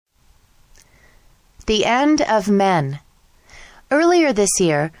The end of men. Earlier this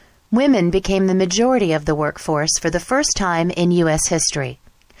year, women became the majority of the workforce for the first time in U.S. history.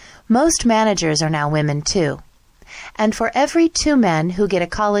 Most managers are now women, too. And for every 2 men who get a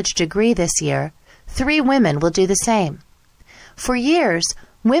college degree this year, 3 women will do the same. For years,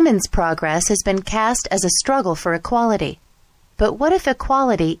 women's progress has been cast as a struggle for equality. But what if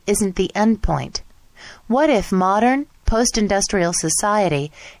equality isn't the end point? What if modern, post-industrial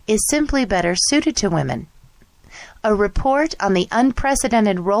society is simply better suited to women? A report on the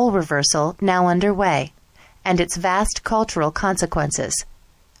unprecedented role reversal now underway, and its vast cultural consequences.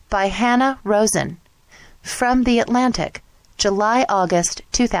 By Hanna Rosin. From The Atlantic, July-August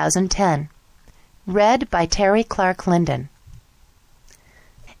 2010. Read by Teri Clark Linden.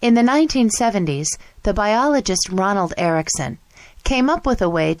 In the 1970s, the biologist Ronald Erickson came up with a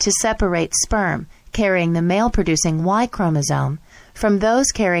way to separate sperm carrying the male-producing Y chromosome from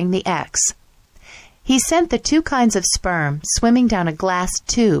those carrying the X. He sent the 2 kinds of sperm swimming down a glass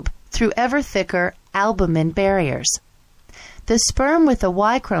tube through ever thicker albumin barriers. The sperm with the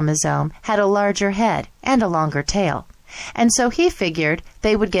Y chromosome had a larger head and a longer tail, and so he figured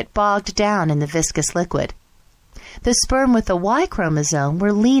they would get bogged down in the viscous liquid. The sperm with the Y chromosome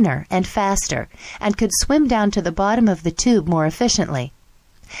were leaner and faster and could swim down to the bottom of the tube more efficiently.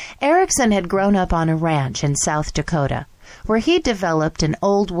 Erickson had grown up on a ranch in South Dakota, where he developed an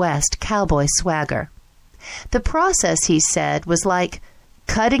Old West cowboy swagger. The process, he said, was like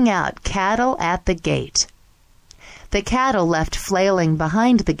cutting out cattle at the gate. The cattle left flailing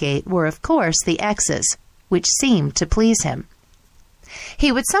behind the gate were, of course, the X's, which seemed to please him.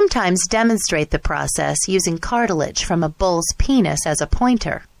 He would sometimes demonstrate the process using cartilage from a bull's penis as a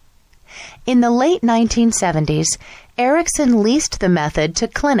pointer. In the late 1970s, Erickson leased the method to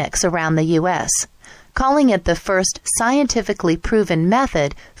clinics around the U.S., calling it the first scientifically proven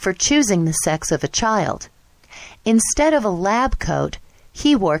method for choosing the sex of a child. Instead of a lab coat,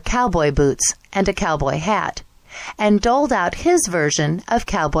 he wore cowboy boots and a cowboy hat, and doled out his version of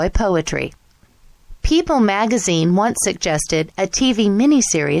cowboy poetry. People magazine once suggested a TV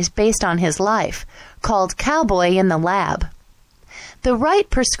miniseries based on his life, called Cowboy in the Lab. The right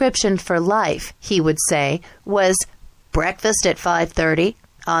prescription for life, he would say, was breakfast at 5:30,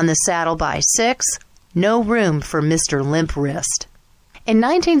 on the saddle by 6, no room for Mr. Limp Wrist. In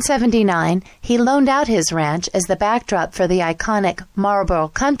 1979, he loaned out his ranch as the backdrop for the iconic Marlboro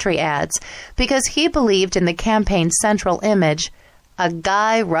Country ads because he believed in the campaign's central image, a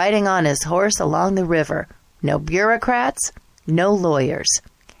guy riding on his horse along the river. No bureaucrats, no lawyers.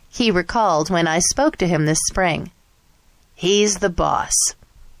 He recalled when I spoke to him this spring. He's the boss.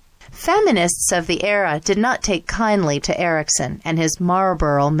 Feminists of the era did not take kindly to Erickson and his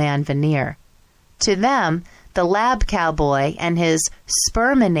Marlboro man veneer. To them, the lab cowboy and his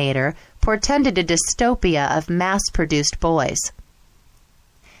sperminator portended a dystopia of mass-produced boys.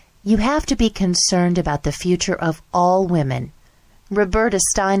 You have to be concerned about the future of all women, Roberta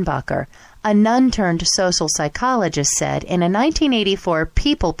Steinbacher, a nun-turned-social psychologist, said in a 1984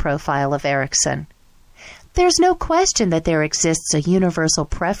 People profile of Erickson. There's no question that there exists a universal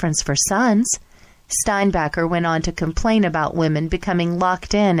preference for sons. Steinbacher went on to complain about women becoming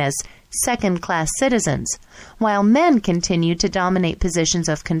locked in as second-class citizens, while men continued to dominate positions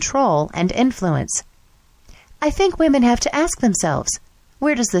of control and influence. I think women have to ask themselves,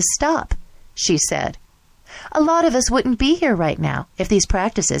 where does this stop? She said. A lot of us wouldn't be here right now if these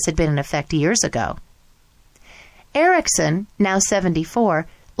practices had been in effect years ago. Erickson, now 74,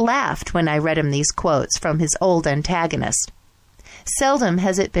 laughed when I read him these quotes from his old antagonist. Seldom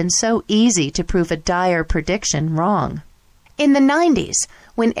has it been so easy to prove a dire prediction wrong. In the 90s,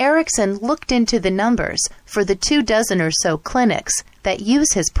 when Erickson looked into the numbers for the 24 or so clinics that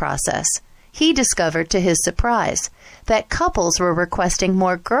use his process, he discovered to his surprise that couples were requesting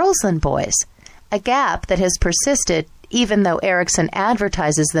more girls than boys, a gap that has persisted even though Erickson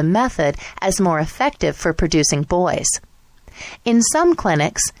advertises the method as more effective for producing boys. In some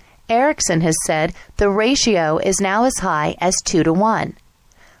clinics, Erickson has said the ratio is now as high as 2-to-1.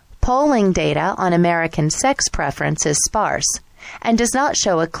 Polling data on American sex preference is sparse and does not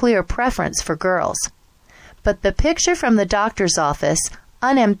show a clear preference for girls. But the picture from the doctor's office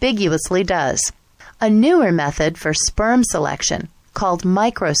unambiguously does. A newer method for sperm selection, called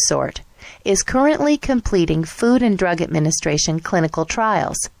microsort, is currently completing Food and Drug Administration clinical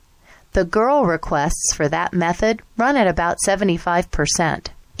trials. The girl requests for that method run at about 75%.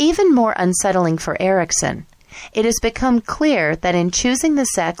 Even more unsettling for Erickson, it has become clear that in choosing the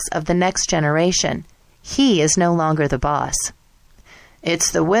sex of the next generation, he is no longer the boss.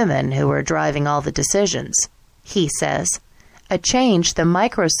 It's the women who are driving all the decisions, he says. a change the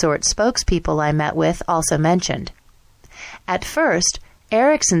Microsort spokespeople I met with also mentioned. At first,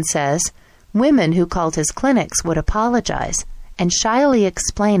 Erickson says women who called his clinics would apologize and shyly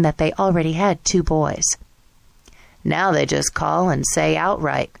explain that they already had 2 boys. Now they just call and say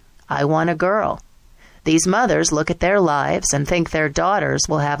outright, "I want a girl." These mothers look at their lives and think their daughters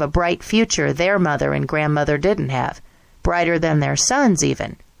will have a bright future their mother and grandmother didn't have, brighter than their sons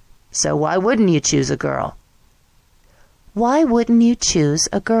even. So why wouldn't you choose a girl? Why wouldn't you choose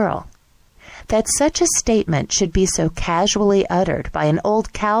a girl? That such a statement should be so casually uttered by an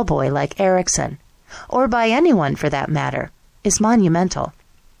old cowboy like Erickson, or by anyone for that matter, is monumental.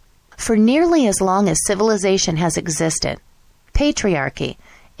 For nearly as long as civilization has existed, patriarchy,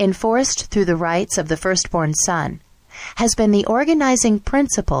 enforced through the rights of the firstborn son, has been the organizing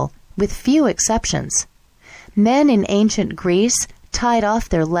principle with few exceptions. Men in ancient Greece tied off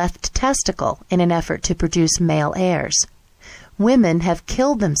their left testicle in an effort to produce male heirs. Women have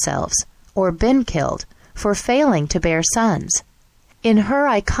killed themselves, or been killed, for failing to bear sons. In her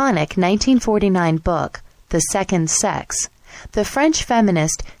iconic 1949 book, The Second Sex, the French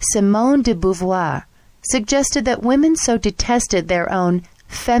feminist Simone de Beauvoir suggested that women so detested their own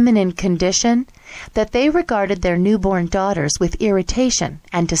feminine condition that they regarded their newborn daughters with irritation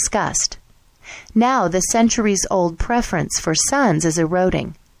and disgust. Now the centuries-old preference for sons is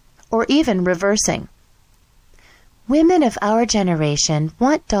eroding, or even reversing. Women of our generation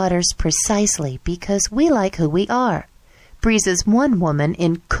want daughters precisely because we like who we are, breezes one woman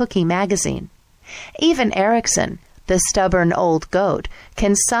in Cookie magazine. Even Erickson, the stubborn old goat,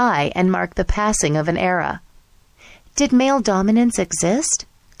 can sigh and mark the passing of an era. Did male dominance exist?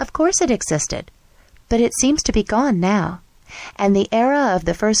 Of course it existed, but it seems to be gone now, and the era of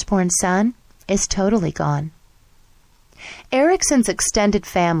the firstborn son is totally gone. Erickson's extended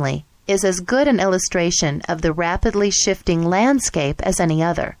family is as good an illustration of the rapidly shifting landscape as any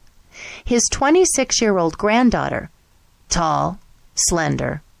other. His 26-year-old granddaughter, tall,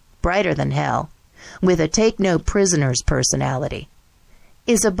 slender, brighter than hell, with a take-no-prisoners personality,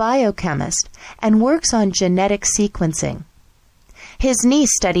 is a biochemist and works on genetic sequencing. His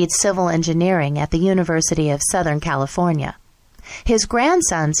niece studied civil engineering at the University of Southern California. His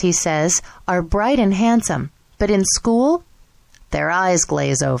grandsons, he says, are bright and handsome, but in school, their eyes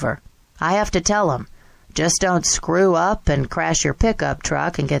glaze over. I have to tell them, just don't screw up and crash your pickup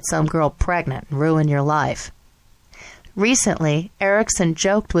truck and get some girl pregnant and ruin your life. Recently, Erickson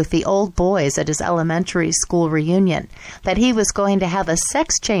joked with the old boys at his elementary school reunion that he was going to have a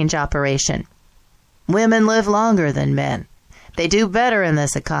sex change operation. Women live longer than men. They do better in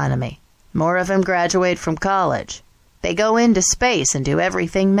this economy. More of them graduate from college. They go into space and do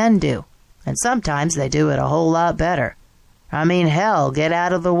everything men do. And sometimes they do it a whole lot better. I mean, hell, get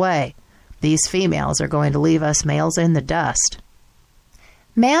out of the way. These females are going to leave us males in the dust.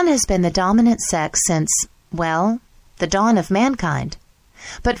 Man has been the dominant sex since, well, the dawn of mankind.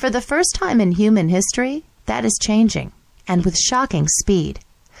 But for the first time in human history, that is changing, and with shocking speed.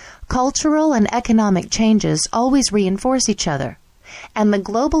 Cultural and economic changes always reinforce each other, and the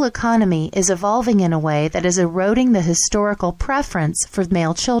global economy is evolving in a way that is eroding the historical preference for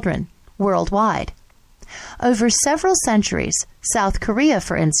male children worldwide. Over several centuries, South Korea,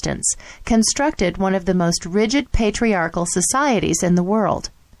 for instance, constructed one of the most rigid patriarchal societies in the world.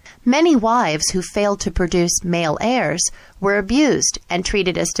 Many wives who failed to produce male heirs were abused and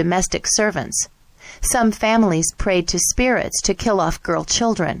treated as domestic servants. Some families prayed to spirits to kill off girl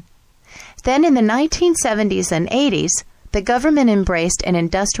children. Then in the 1970s and 80s, the government embraced an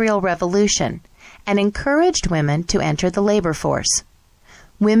industrial revolution and encouraged women to enter the labor force.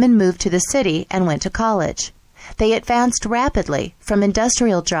 Women moved to the city and went to college. They advanced rapidly from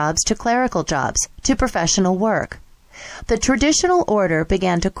industrial jobs to clerical jobs to professional work. The traditional order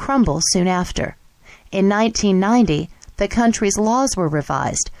began to crumble soon after. In 1990, the country's laws were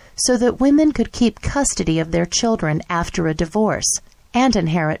revised so that women could keep custody of their children after a divorce and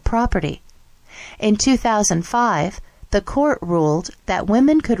inherit property. In 2005, the court ruled that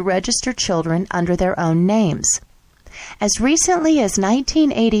women could register children under their own names. As recently as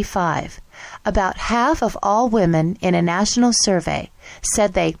 1985, about half of all women in a national survey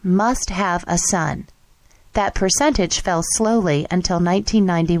said they must have a son. That percentage fell slowly until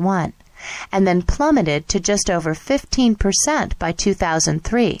 1991, and then plummeted to just over 15% by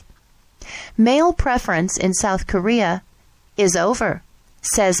 2003. Male preference in South Korea is over,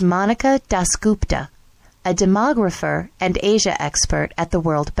 says Monica Dasgupta, a demographer and Asia expert at the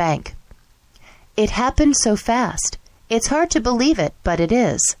World Bank. It happened so fast. It's hard to believe it, but it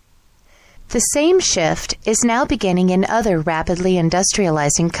is. The same shift is now beginning in other rapidly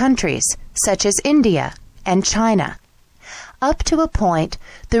industrializing countries, such as India and China. Up to a point,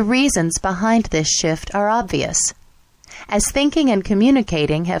 the reasons behind this shift are obvious. As thinking and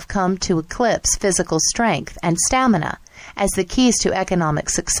communicating have come to eclipse physical strength and stamina as the keys to economic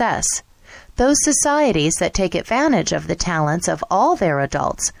success, those societies that take advantage of the talents of all their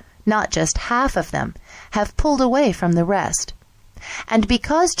adults, not just half of them, have pulled away from the rest. And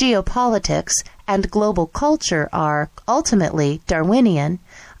because geopolitics and global culture are ultimately Darwinian,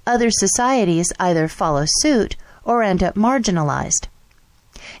 other societies either follow suit or end up marginalized.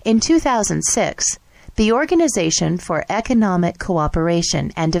 In 2006, the Organization for Economic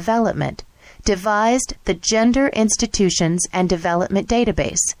Cooperation and Development devised the Gender Institutions and Development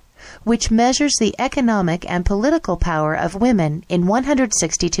Database, which measures the economic and political power of women in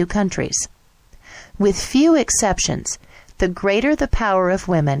 162 countries. With few exceptions, the greater the power of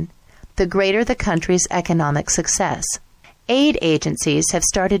women, the greater the country's economic success. Aid agencies have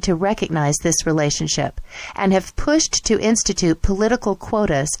started to recognize this relationship and have pushed to institute political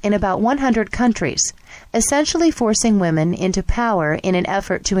quotas in about 100 countries, essentially forcing women into power in an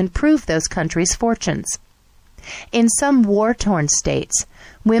effort to improve those countries' fortunes. In some war-torn states,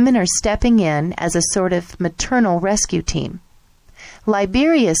 women are stepping in as a sort of maternal rescue team.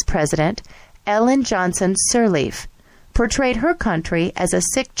 Liberia's president, Ellen Johnson Sirleaf, portrayed her country as a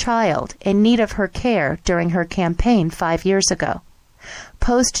sick child in need of her care during her campaign 5 years ago.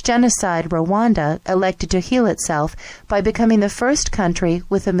 Post-genocide Rwanda elected to heal itself by becoming the first country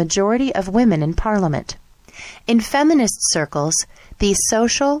with a majority of women in parliament. In feminist circles, these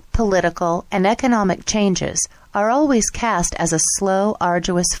social, political, and economic changes are always cast as a slow,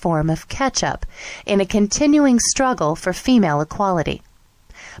 arduous form of catch-up in a continuing struggle for female equality.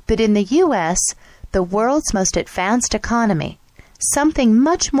 But in the U.S., the world's most advanced economy, something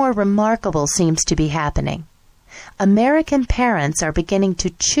much more remarkable seems to be happening. American parents are beginning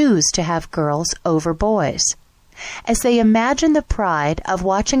to choose to have girls over boys. As they imagine the pride of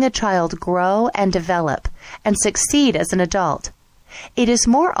watching a child grow and develop and succeed as an adult, it is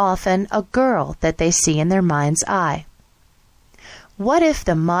more often a girl that they see in their mind's eye. What if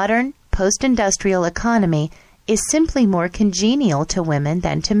the modern, post-industrial economy is simply more congenial to women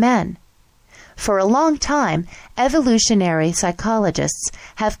than to men? For a long time, evolutionary psychologists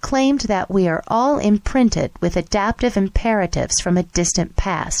have claimed that we are all imprinted with adaptive imperatives from a distant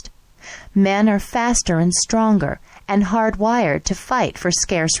past. Men are faster and stronger and hardwired to fight for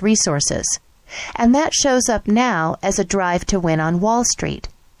scarce resources. And that shows up now as a drive to win on Wall Street.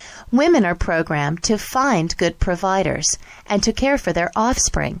 Women are programmed to find good providers and to care for their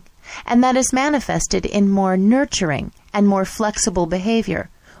offspring, and that is manifested in more nurturing and more flexible behavior,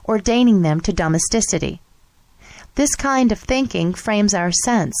 ordaining them to domesticity. This kind of thinking frames our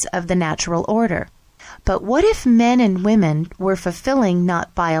sense of the natural order. But what if men and women were fulfilling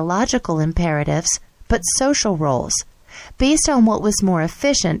not biological imperatives, but social roles, based on what was more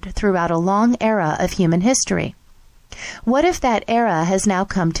efficient throughout a long era of human history? What if that era has now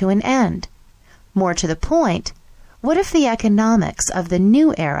come to an end? More to the point, what if the economics of the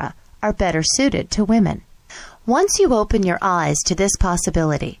new era are better suited to women? Once you open your eyes to this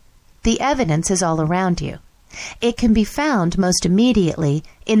possibility, the evidence is all around you. It can be found most immediately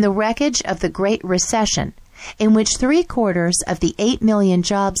in the wreckage of the Great Recession, in which 3/4 of the 8 million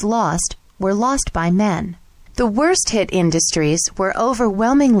jobs lost were lost by men. The worst-hit industries were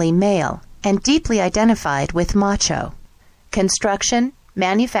overwhelmingly male and deeply identified with macho: construction,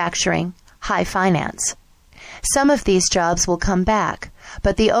 manufacturing, high finance. Some of these jobs will come back,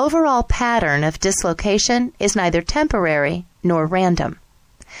 but the overall pattern of dislocation is neither temporary nor random.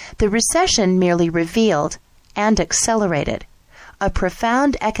 The recession merely revealed and accelerated a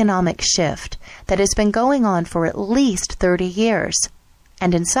profound economic shift that has been going on for at least 30 years,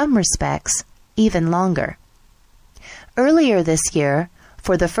 and in some respects, even longer. Earlier this year,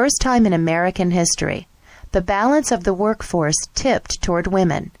 for the first time in American history, the balance of the workforce tipped toward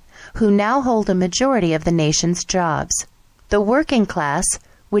women, who now hold a majority of the nation's jobs. The working class,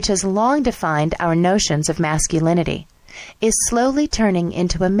 which has long defined our notions of masculinity, is slowly turning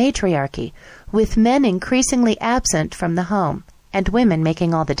into a matriarchy, with men increasingly absent from the home and women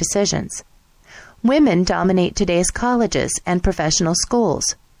making all the decisions. Women dominate today's colleges and professional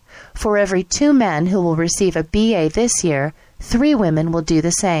schools. For every 2 men who will receive a BA this year, 3 women will do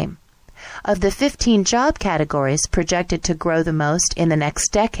the same. Of the 15 job categories projected to grow the most in the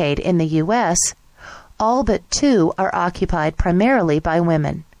next decade in the U.S., all but 2 are occupied primarily by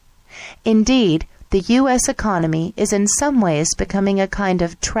women. Indeed, the U.S. economy is in some ways becoming a kind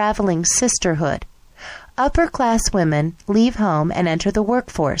of traveling sisterhood. Upper-class women leave home and enter the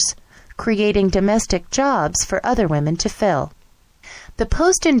workforce, creating domestic jobs for other women to fill. The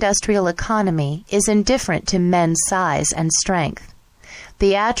post-industrial economy is indifferent to men's size and strength.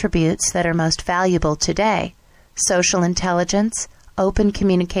 The attributes that are most valuable today, social intelligence, open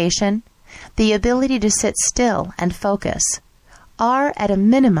communication, the ability to sit still and focus, are at a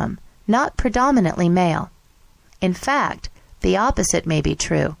minimum not predominantly male. In fact, the opposite may be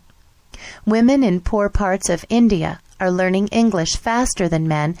true. Women in poor parts of India are learning English faster than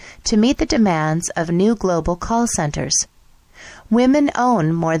men to meet the demands of new global call centers. Women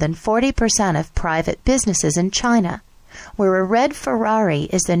own more than 40% of private businesses in China, where a red Ferrari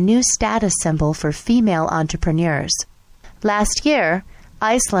is the new status symbol for female entrepreneurs. Last year,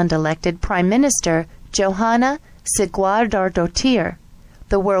 Iceland elected Prime Minister Johanna Sigurdardóttir,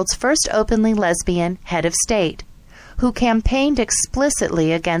 the world's first openly lesbian head of state, who campaigned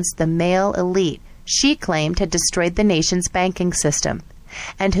explicitly against the male elite she claimed had destroyed the nation's banking system,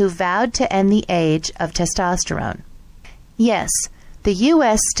 and who vowed to end the age of testosterone. Yes, the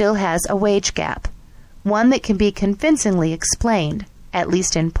U.S. still has a wage gap, one that can be convincingly explained, at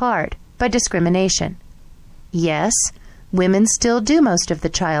least in part, by discrimination. Yes, women still do most of the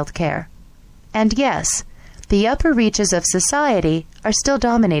child care. And yes, the upper reaches of society are still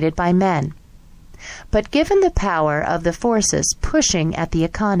dominated by men. But given the power of the forces pushing at the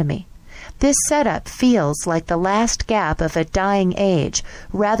economy, this setup feels like the last gap of a dying age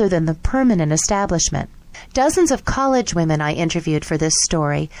rather than the permanent establishment. Dozens of college women I interviewed for this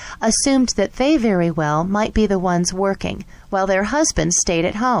story assumed that they very well might be the ones working while their husbands stayed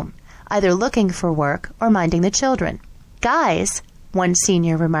at home, either looking for work or minding the children. Guys, one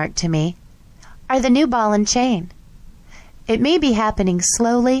senior remarked to me, are the new ball and chain. It may be happening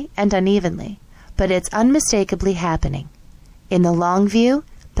slowly and unevenly, but it's unmistakably happening. In the long view,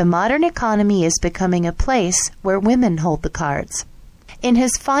 the modern economy is becoming a place where women hold the cards. In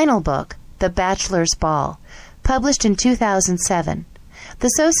his final book, The Bachelor's Ball, published in 2007, the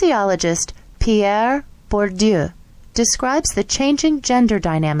sociologist Pierre Bourdieu describes the changing gender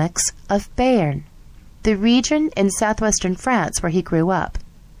dynamics of Béarn, the region in southwestern France where he grew up.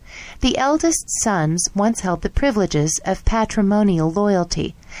 The eldest sons once held the privileges of patrimonial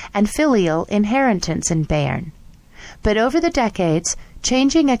loyalty and filial inheritance in Béarn. But over the decades,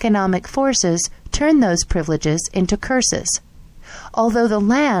 changing economic forces turned those privileges into curses. Although the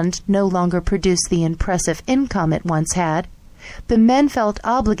land no longer produced the impressive income it once had, the men felt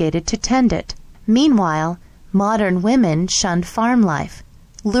obligated to tend it. Meanwhile, modern women shunned farm life,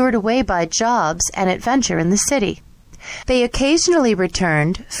 lured away by jobs and adventure in the city. They occasionally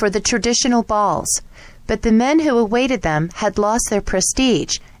returned for the traditional balls, but the men who awaited them had lost their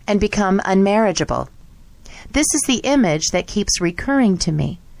prestige and become unmarriageable. This is the image that keeps recurring to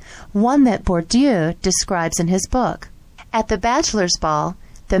me, one that Bourdieu describes in his book. At the bachelor's ball,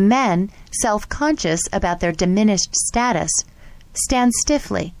 the men, self-conscious about their diminished status, stand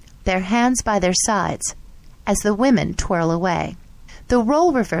stiffly, their hands by their sides, as the women twirl away. The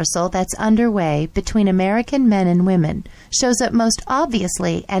role reversal that's underway between American men and women shows up most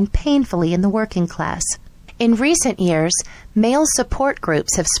obviously and painfully in the working class. In recent years, male support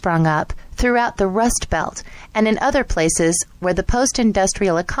groups have sprung up throughout the Rust Belt and in other places where the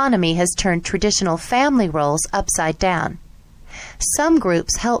post-industrial economy has turned traditional family roles upside down. Some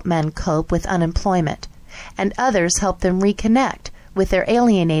groups help men cope with unemployment, and others help them reconnect with their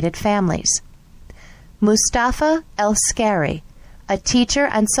alienated families. Mustafa El-Skari, a teacher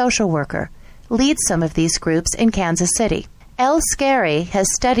and social worker, leads some of these groups in Kansas City. El-Skari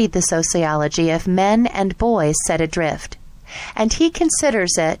has studied the sociology of men and boys set adrift, and he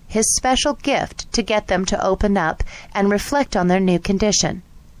considers it his special gift to get them to open up and reflect on their new condition.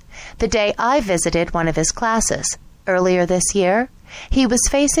 The day I visited one of his classes, earlier this year, he was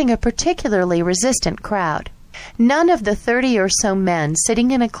facing a particularly resistant crowd. None of the 30 or so men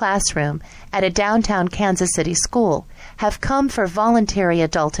sitting in a classroom at a downtown Kansas City school have come for voluntary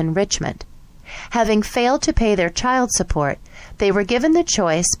adult enrichment. Having failed to pay their child support, they were given the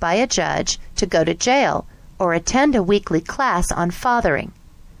choice by a judge to go to jail or attend a weekly class on fathering,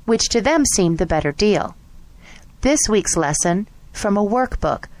 which to them seemed the better deal. This week's lesson, from a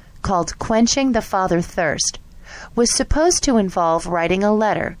workbook called Quenching the Father Thirst, was supposed to involve writing a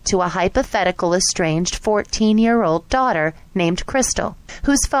letter to a hypothetical estranged 14-year-old daughter named Crystal,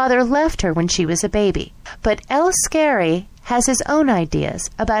 whose father left her when she was a baby. But El-Skari has his own ideas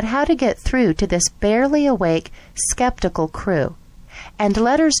about how to get through to this barely awake, skeptical crew, and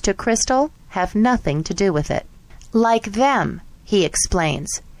letters to Crystal have nothing to do with it. Like them, he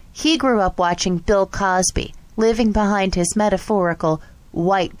explains, he grew up watching Bill Cosby, living behind his metaphorical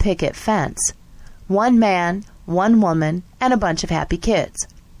white picket fence. One man, one woman, and a bunch of happy kids.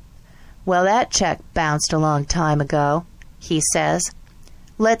 Well, that check bounced a long time ago, he says.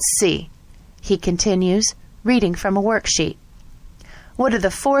 Let's see, he continues, reading from a worksheet. What are the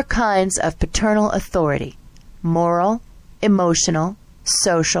 4 kinds of paternal authority? Moral, emotional,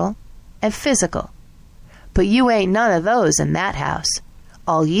 social, and physical. But you ain't none of those in that house.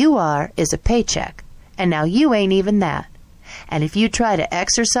 All you are is a paycheck, and now you ain't even that. And if you try to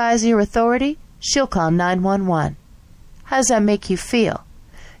exercise your authority, she'll call 911. How's that make you feel?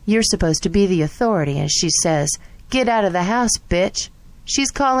 You're supposed to be the authority, and she says, "Get out of the house, bitch."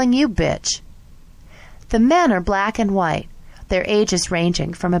 She's calling you bitch. The men are black and white, their ages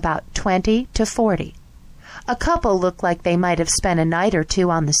ranging from about 20 to 40. A couple look like they might have spent a night or 2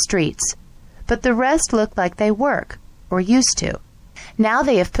 on the streets, but the rest look like they work, or used to. Now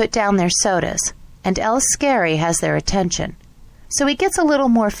they have put down their sodas, and El Scary has their attention, so he gets a little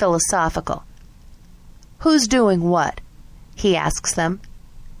more philosophical. "Who's doing what?" he asks them.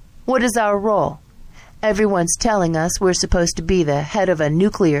 "What is our role? Everyone's telling us we're supposed to be the head of a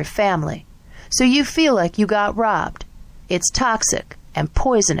nuclear family, so you feel like you got robbed. It's toxic and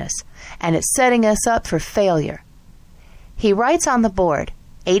poisonous, and it's setting us up for failure." He writes on the board,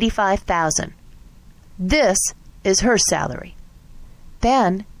 85,000. This is her salary.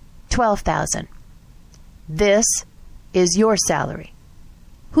 Then 12,000. This is your salary.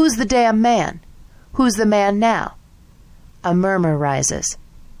 Who's the damn man? Who's the man now? A murmur rises.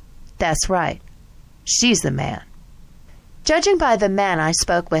 That's right. She's the man. Judging by the men I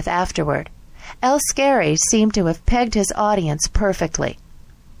spoke with afterward, El Scary seemed to have pegged his audience perfectly.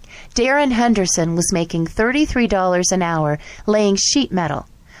 Darren Henderson was making $33 an hour laying sheet metal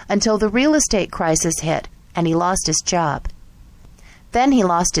until the real estate crisis hit and he lost his job. Then he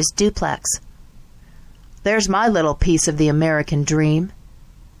lost his duplex. There's my little piece of the American dream.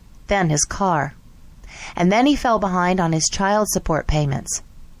 Then his car. And then he fell behind on his child support payments.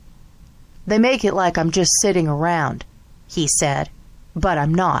 They make it like I'm just sitting around, he said, but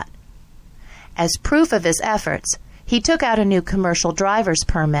I'm not. As proof of his efforts, he took out a new commercial driver's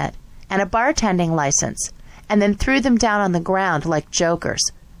permit and a bartending license, and then threw them down on the ground like jokers,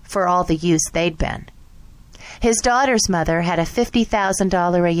 for all the use they'd been. His daughter's mother had a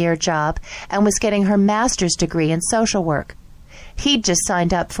 $50,000 a year job and was getting her master's degree in social work. He'd just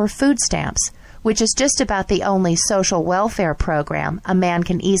signed up for food stamps, which is just about the only social welfare program a man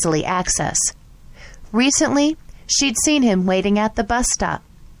can easily access. Recently, she'd seen him waiting at the bus stop.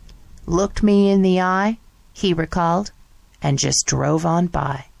 Looked me in the eye, he recalled, and just drove on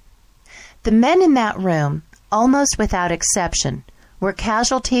by. The men in that room, almost without exception, were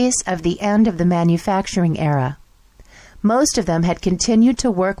casualties of the end of the manufacturing era. Most of them had continued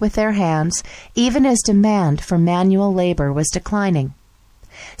to work with their hands even as demand for manual labor was declining.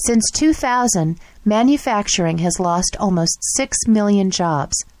 Since 2000, manufacturing has lost almost 6 million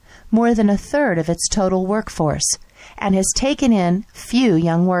jobs, more than a third of its total workforce, and has taken in few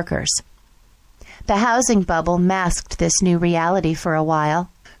young workers. The housing bubble masked this new reality for a while,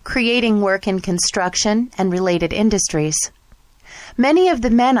 creating work in construction and related industries. Many of the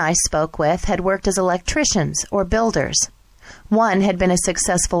men I spoke with had worked as electricians or builders. One had been a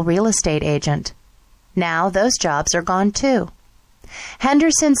successful real estate agent. Now those jobs are gone too.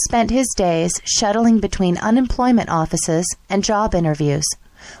 Henderson spent his days shuttling between unemployment offices and job interviews,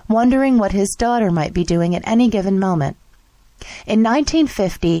 wondering what his daughter might be doing at any given moment. In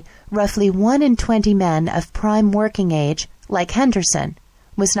 1950, roughly 1 in 20 men of prime working age, like Henderson,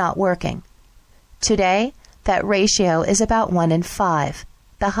 was not working. Today, that ratio is about 1 in 5,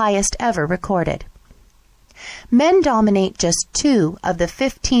 the highest ever recorded. Men dominate just 2 of the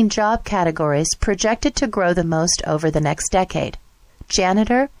 15 job categories projected to grow the most over the next decade: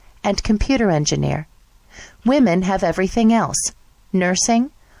 janitor and computer engineer. Women have everything else: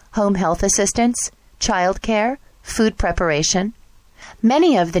 nursing, home health assistance, childcare, food preparation.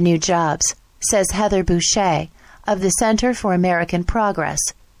 Many of the new jobs, says Heather Boucher of the Center for American Progress,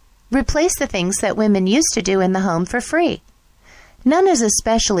 replace the things that women used to do in the home for free. None is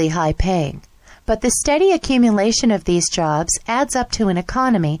especially high-paying, but the steady accumulation of these jobs adds up to an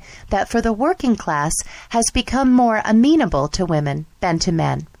economy that for the working class has become more amenable to women than to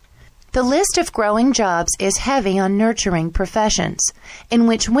men. The list of growing jobs is heavy on nurturing professions, in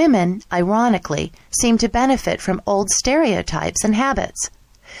which women, ironically, seem to benefit from old stereotypes and habits.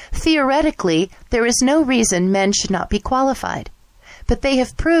 Theoretically, there is no reason men should not be qualified, but they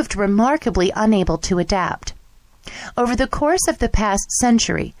have proved remarkably unable to adapt. Over the course of the past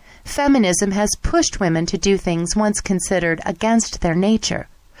century, feminism has pushed women to do things once considered against their nature.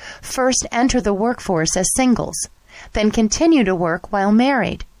 First enter the workforce as singles, then continue to work while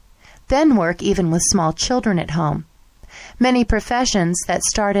married, then work even with small children at home. Many professions that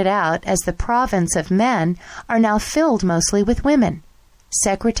started out as the province of men are now filled mostly with women.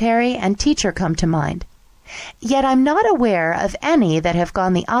 secretary, and teacher come to mind. Yet I'm not aware of any that have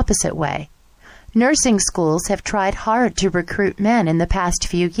gone the opposite way. Nursing schools have tried hard to recruit men in the past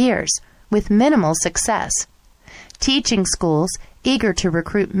few years, with minimal success. Teaching schools, eager to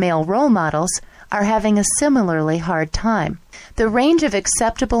recruit male role models, are having a similarly hard time. The range of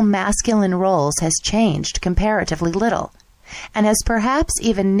acceptable masculine roles has changed comparatively little, and has perhaps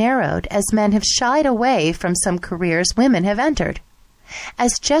even narrowed as men have shied away from some careers women have entered.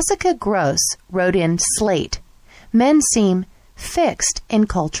 As Jessica Gross wrote in Slate, men seem fixed in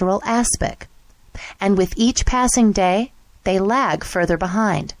cultural aspect, and with each passing day, they lag further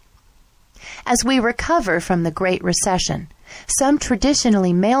behind. As we recover from the Great Recession, some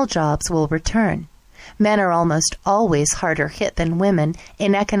traditionally male jobs will return. Men are almost always harder hit than women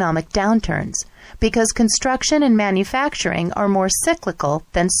in economic downturns because construction and manufacturing are more cyclical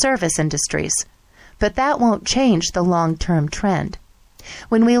than service industries. But that won't change the long-term trend.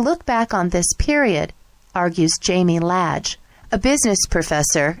 When we look back on this period, argues Jamie Ladge, a business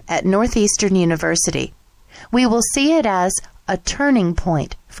professor at Northeastern University, we will see it as a turning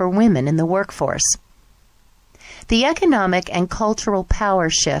point for women in the workforce. The economic and cultural power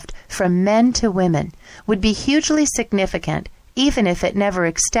shift from men to women would be hugely significant even if it never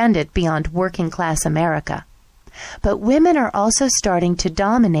extended beyond working-class America. But women are also starting to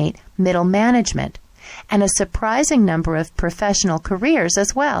dominate middle management and a surprising number of professional careers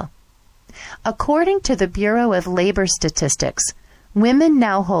as well. According to the Bureau of Labor Statistics, women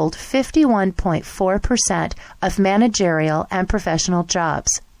now hold 51.4% of managerial and professional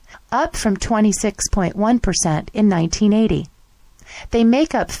jobs, up from 26.1% in 1980. They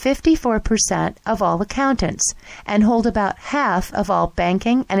make up 54% of all accountants and hold about half of all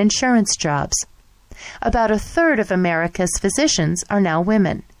banking and insurance jobs. About a third of America's physicians are now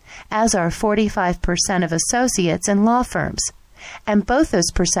women, as are 45% of associates in law firms, and both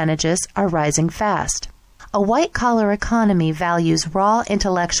those percentages are rising fast. A white-collar economy values raw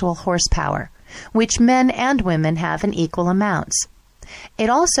intellectual horsepower, which men and women have in equal amounts. It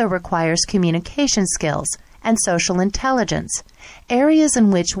also requires communication skills and social intelligence, areas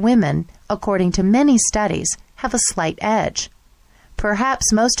in which women, according to many studies, have a slight edge.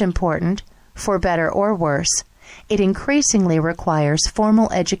 Perhaps most important, for better or worse, it increasingly requires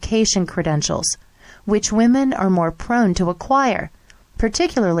formal education credentials, which women are more prone to acquire,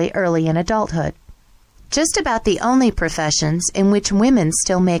 particularly early in adulthood. Just about the only professions in which women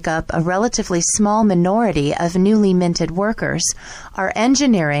still make up a relatively small minority of newly minted workers are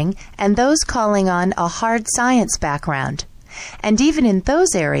engineering and those calling on a hard science background. And even in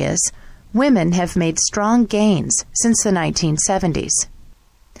those areas, women have made strong gains since the 1970s.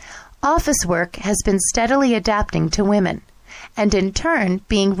 Office work has been steadily adapting to women, and in turn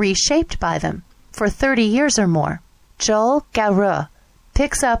being reshaped by them for 30 years or more. Joel Garreau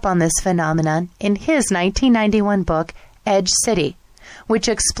picks up on this phenomenon in his 1991 book, Edge City, which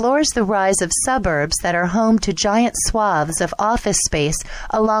explores the rise of suburbs that are home to giant swaths of office space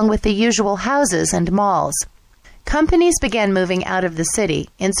along with the usual houses and malls. Companies began moving out of the city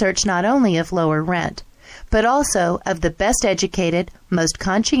in search not only of lower rent, but also of the best educated, most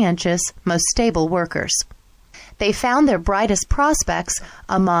conscientious, most stable workers. They found their brightest prospects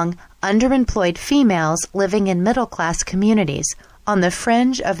among underemployed females living in middle-class communities on the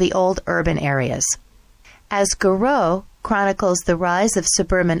fringe of the old urban areas. As Garreau chronicles the rise of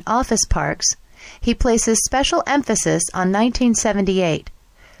suburban office parks, he places special emphasis on 1978,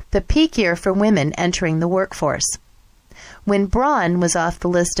 the peak year for women entering the workforce. When brawn was off the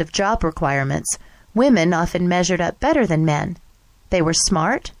list of job requirements, women often measured up better than men. They were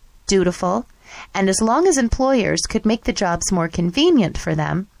smart, dutiful, and as long as employers could make the jobs more convenient for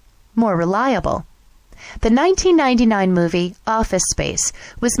them, more reliable. The 1999 movie Office Space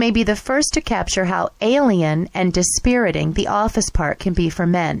was maybe the first to capture how alien and dispiriting the office part can be for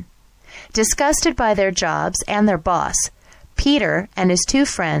men. Disgusted by their jobs and their boss, Peter and his two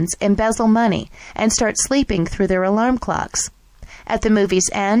friends embezzle money and start sleeping through their alarm clocks. At the movie's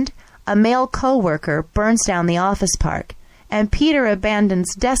end, a male co-worker burns down the office park, and Peter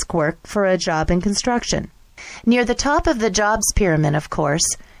abandons desk work for a job in construction. Near the top of the jobs pyramid, of course,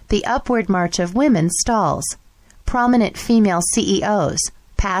 the upward march of women stalls. Prominent female CEOs,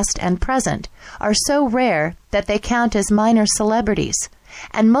 past and present, are so rare that they count as minor celebrities,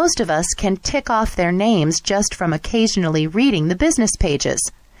 and most of us can tick off their names just from occasionally reading the business pages.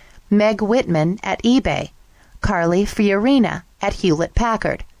 Meg Whitman at eBay, Carly Fiorina at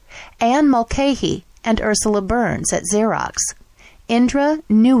Hewlett-Packard, Anne Mulcahy and Ursula Burns at Xerox, Indra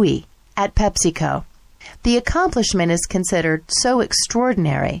Nooyi at PepsiCo. The accomplishment is considered so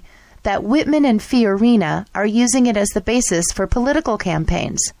extraordinary that Whitman and Fiorina are using it as the basis for political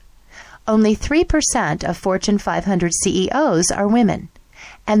campaigns. Only 3% of Fortune 500 CEOs are women,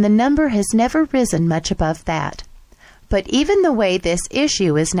 and the number has never risen much above that. But even the way this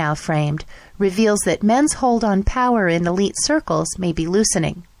issue is now framed reveals that men's hold on power in elite circles may be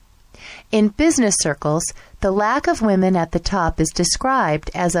loosening. In business circles, the lack of women at the top is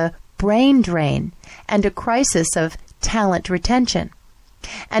described as a brain drain and a crisis of talent retention.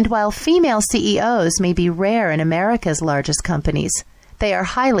 And while female CEOs may be rare in America's largest companies, they are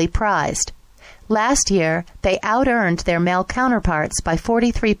highly prized. Last year, they out-earned their male counterparts by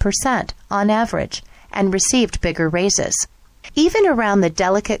 43% on average and received bigger raises. Even around the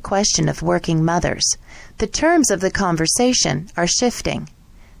delicate question of working mothers, the terms of the conversation are shifting.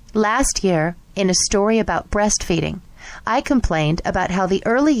 Last year, in a story about breastfeeding, I complained about how the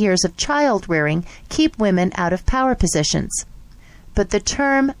early years of child rearing keep women out of power positions. But the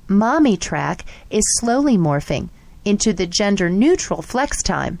term mommy track is slowly morphing into the gender-neutral flex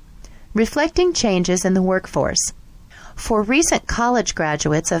time, reflecting changes in the workforce. For recent college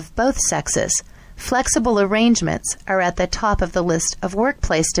graduates of both sexes, flexible arrangements are at the top of the list of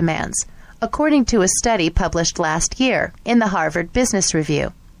workplace demands, according to a study published last year in the Harvard Business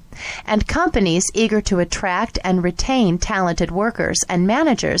Review. And companies eager to attract and retain talented workers and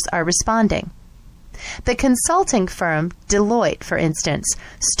managers are responding. The consulting firm Deloitte, for instance,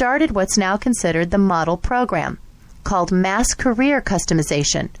 started what's now considered the model program, called Mass Career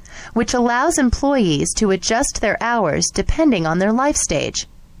Customization, which allows employees to adjust their hours depending on their life stage.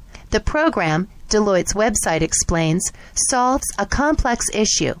 The program, Deloitte's website explains, solves a complex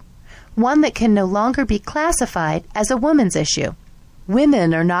issue, one that can no longer be classified as a woman's issue.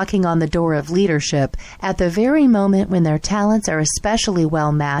 Women are knocking on the door of leadership at the very moment when their talents are especially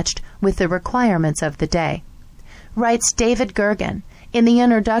well matched with the requirements of the day. Writes David Gergen in the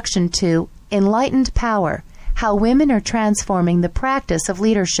introduction to Enlightened Power, How Women Are Transforming the Practice of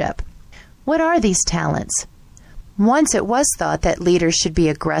Leadership. What are these talents? Once it was thought that leaders should be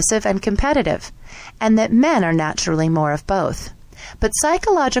aggressive and competitive, and that men are naturally more of both. But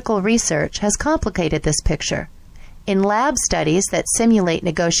psychological research has complicated this picture. In lab studies that simulate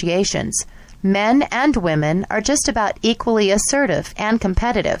negotiations, men and women are just about equally assertive and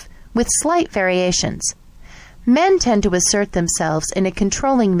competitive, with slight variations. Men tend to assert themselves in a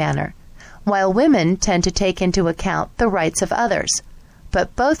controlling manner, while women tend to take into account the rights of others.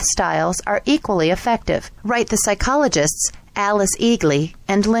 But both styles are equally effective, write the psychologists Alice Eagley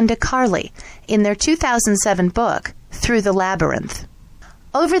and Linda Carley in their 2007 book, Through the Labyrinth.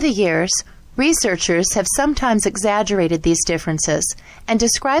 Over the years, researchers have sometimes exaggerated these differences and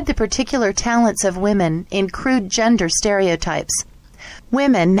described the particular talents of women in crude gender stereotypes.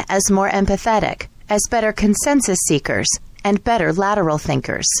 Women as more empathetic, as better consensus seekers, and better lateral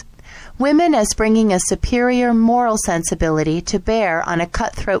thinkers. Women as bringing a superior moral sensibility to bear on a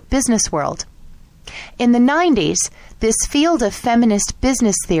cutthroat business world. In the 90s, this field of feminist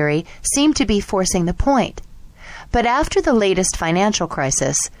business theory seemed to be forcing the point. But after the latest financial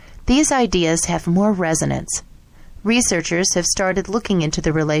crisis, these ideas have more resonance. Researchers have started looking into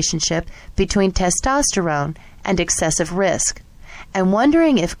the relationship between testosterone and excessive risk, and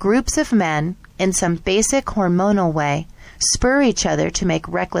wondering if groups of men, in some basic hormonal way, spur each other to make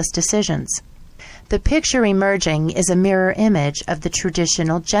reckless decisions. The picture emerging is a mirror image of the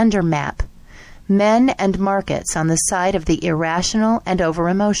traditional gender map. Men and markets on the side of the irrational and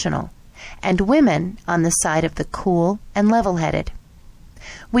over-emotional, and women on the side of the cool and level-headed.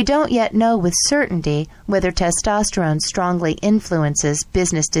 We don't yet know with certainty whether testosterone strongly influences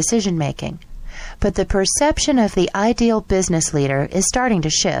business decision-making, but the perception of the ideal business leader is starting to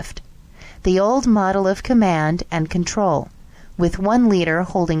shift. The old model of command and control, with one leader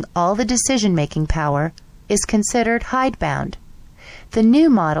holding all the decision-making power, is considered hidebound. The new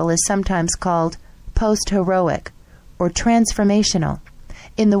model is sometimes called post-heroic or transformational,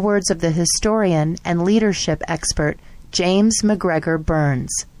 in the words of the historian and leadership expert James McGregor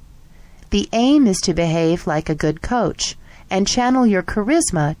Burns. The aim is to behave like a good coach and channel your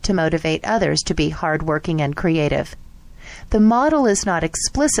charisma to motivate others to be hardworking and creative. The model is not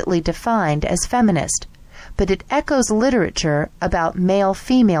explicitly defined as feminist, but it echoes literature about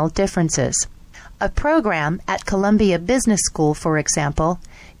male-female differences. A program at Columbia Business School, for example,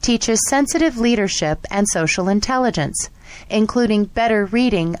 teaches sensitive leadership and social intelligence, including better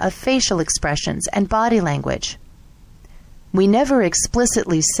reading of facial expressions and body language. We never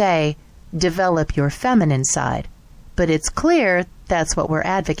explicitly say, develop your feminine side, but it's clear that's what we're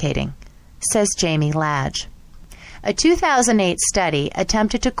advocating, says Jamie Ladge. A 2008 study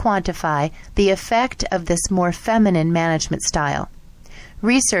attempted to quantify the effect of this more feminine management style.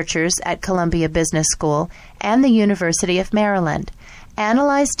 Researchers at Columbia Business School and the University of Maryland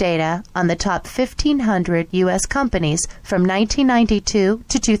analyzed data on the top 1,500 U.S. companies from 1992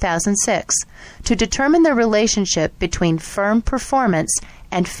 to 2006 to determine the relationship between firm performance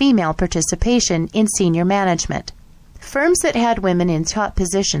and female participation in senior management. Firms that had women in top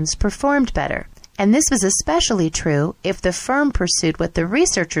positions performed better, and this was especially true if the firm pursued what the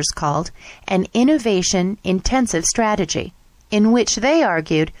researchers called an innovation-intensive strategy, in which they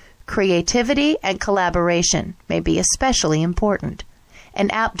argued creativity and collaboration may be especially important, an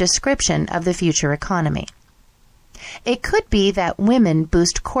apt description of the future economy. It could be that women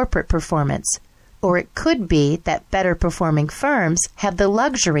boost corporate performance, or it could be that better-performing firms have the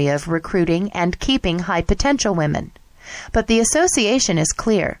luxury of recruiting and keeping high-potential women. But the association is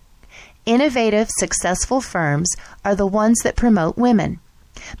clear. Innovative, successful firms are the ones that promote women.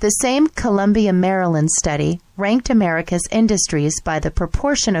 The same Columbia, Maryland study ranked America's industries by the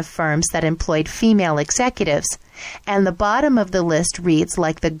proportion of firms that employed female executives, and the bottom of the list reads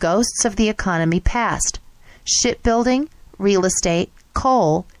like the ghosts of the economy past: shipbuilding, real estate,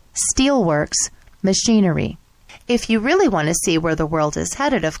 coal, steelworks, machinery. If you really want to see where the world is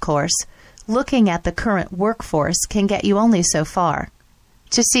headed, of course, looking at the current workforce can get you only so far.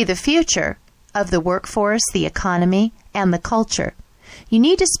 To see the future of the workforce, the economy, and the culture, you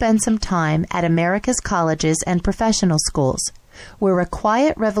need to spend some time at America's colleges and professional schools, where a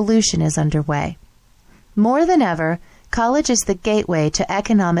quiet revolution is underway. More than ever, college is the gateway to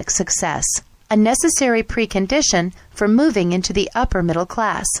economic success, a necessary precondition for moving into the upper middle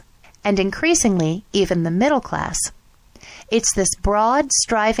class, and increasingly even the middle class. It's this broad,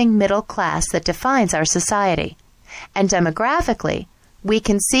 striving middle class that defines our society, and demographically, we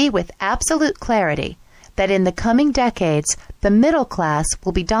can see with absolute clarity that in the coming decades, the middle class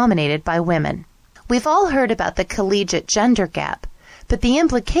will be dominated by women. We've all heard about the collegiate gender gap, but the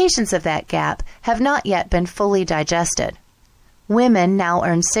implications of that gap have not yet been fully digested. Women now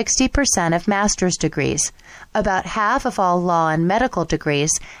earn 60% of master's degrees, about half of all law and medical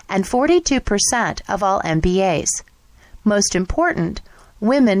degrees, and 42% of all MBAs. Most important,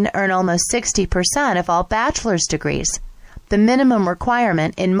 women earn almost 60% of all bachelor's degrees, the minimum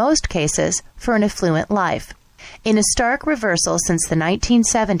requirement in most cases for an affluent life. In a stark reversal since the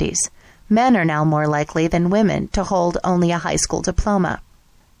 1970s, men are now more likely than women to hold only a high school diploma.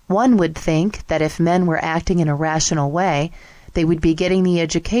 One would think that if men were acting in a rational way, they would be getting the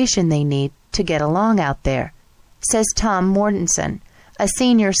education they need to get along out there, says Tom Mortensen, a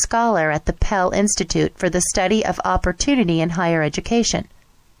senior scholar at the Pell Institute for the Study of Opportunity in Higher Education.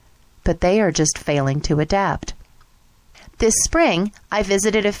 But they are just failing to adapt. This spring, I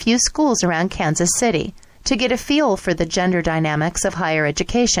visited a few schools around Kansas City to get a feel for the gender dynamics of higher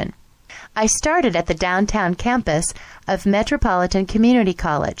education. I started at the downtown campus of Metropolitan Community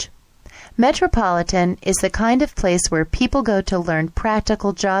College. Metropolitan is the kind of place where people go to learn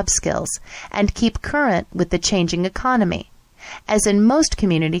practical job skills and keep current with the changing economy. As in most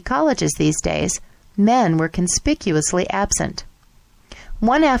community colleges these days, men were conspicuously absent.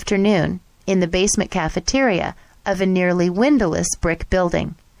 One afternoon, in the basement cafeteria of a nearly windowless brick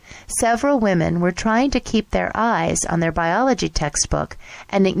building, several women were trying to keep their eyes on their biology textbook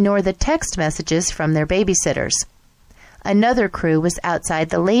and ignore the text messages from their babysitters. Another crew was outside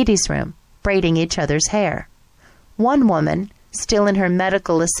the ladies' room, braiding each other's hair. One woman, still in her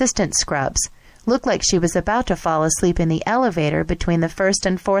medical assistant scrubs, looked like she was about to fall asleep in the elevator between the first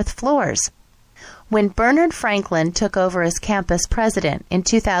and fourth floors. When Bernard Franklin took over as campus president in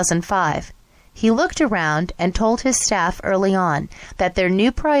 2005, he looked around and told his staff early on that their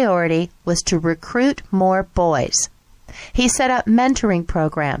new priority was to recruit more boys. He set up mentoring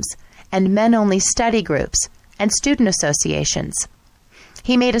programs and men-only study groups and student associations.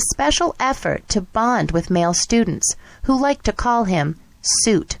 He made a special effort to bond with male students who liked to call him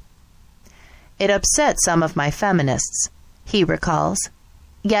Suit. It upset some of my feminists, he recalls.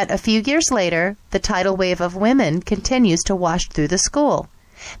 Yet a few years later, the tidal wave of women continues to wash through the school.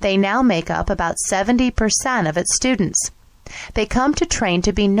 They now make up about 70% of its students. They come to train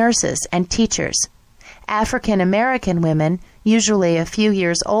to be nurses and teachers. African American women, usually a few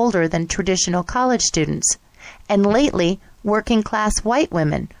years older than traditional college students, and lately working class white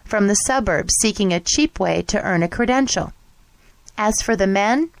women from the suburbs seeking a cheap way to earn a credential. As for the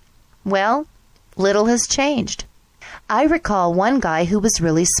men, well, little has changed. I recall one guy who was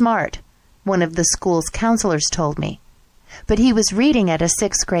really smart, one of the school's counselors told me. But he was reading at a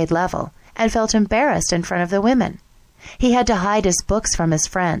 6th grade level and felt embarrassed in front of the women. He had to hide his books from his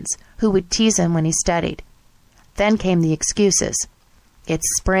friends, who would tease him when he studied. Then came the excuses.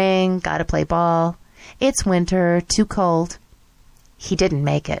 It's spring, gotta play ball. It's winter, too cold. he didn't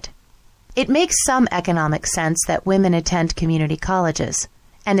make it. It makes some economic sense that women attend community colleges,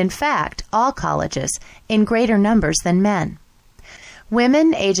 and in fact, all colleges, in greater numbers than men.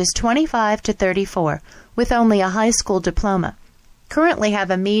 Women ages 25 to 34 with only a high school diploma currently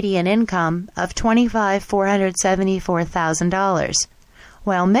have a median income of $25,474,000,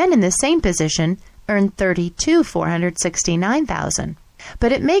 while men in the same position earn $32,469,000.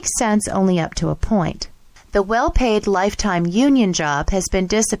 But it makes sense only up to a point. The well-paid lifetime union job has been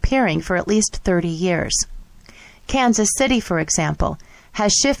disappearing for at least 30 years. Kansas City, for example,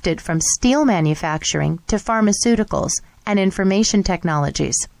 has shifted from steel manufacturing to pharmaceuticals and information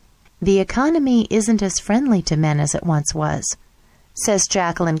technologies. The economy isn't as friendly to men as it once was, says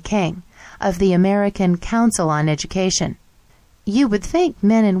Jacqueline King of the American Council on Education. You would think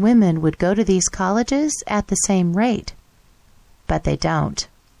men and women would go to these colleges at the same rate, but they don't.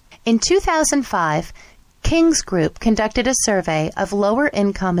 In 2005, King's Group conducted a survey of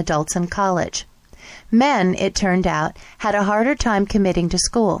lower-income adults in college. Men, it turned out, had a harder time committing to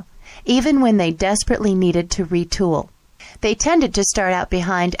school, even when they desperately needed to retool. They tended to start out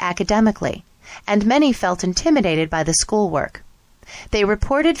behind academically, and many felt intimidated by the schoolwork. They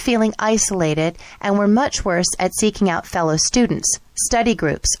reported feeling isolated and were much worse at seeking out fellow students, study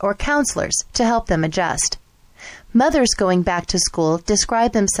groups, or counselors to help them adjust. Mothers going back to school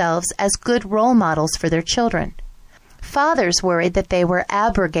described themselves as good role models for their children. Fathers worried that they were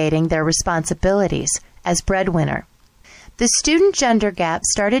abrogating their responsibilities as breadwinner. The student gender gap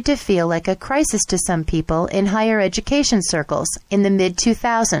started to feel like a crisis to some people in higher education circles in the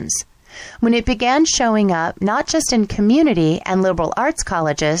mid-2000s, when it began showing up not just in community and liberal arts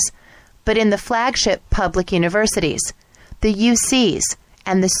colleges, but in the flagship public universities, the UCs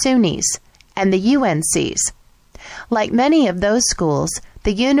and the SUNYs and the UNCs. Like many of those schools,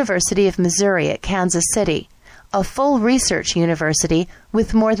 the University of Missouri at Kansas City, a full research university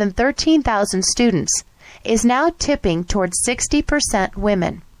with more than 13,000 students, is now tipping toward 60%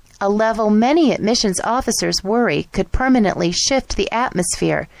 women, a level many admissions officers worry could permanently shift the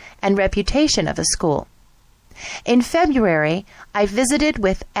atmosphere and reputation of a school. In February, I visited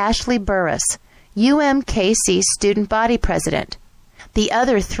with Ashley Burris, UMKC student body president. The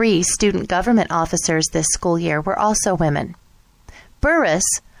other 3 student government officers this school year were also women. Burris,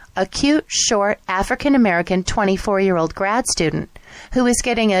 a cute, short, African-American 24-year-old grad student who is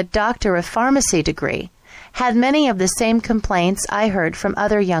getting a Doctor of Pharmacy degree, had many of the same complaints I heard from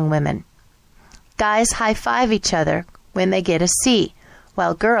other young women. Guys high-five each other when they get a C,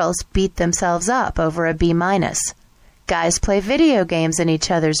 while girls beat themselves up over a B-. Guys play video games in each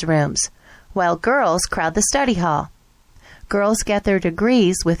other's rooms, while girls crowd the study hall. Girls get their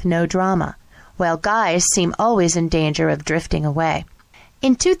degrees with no drama, while guys seem always in danger of drifting away.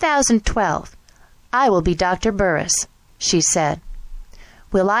 In 2012, I will be Dr. Burris, she said.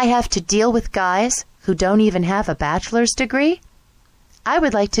 Will I have to deal with guys who don't even have a bachelor's degree? I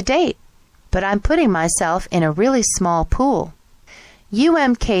would like to date, but I'm putting myself in a really small pool.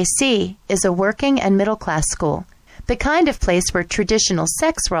 UMKC is a working and middle-class school, the kind of place where traditional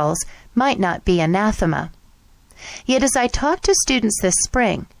sex roles might not be anathema. Yet as I talked to students this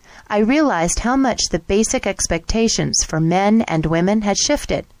spring, I realized how much the basic expectations for men and women had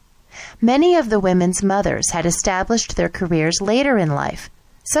shifted. Many of the women's mothers had established their careers later in life,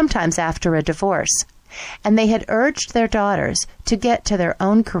 sometimes after a divorce, and they had urged their daughters to get to their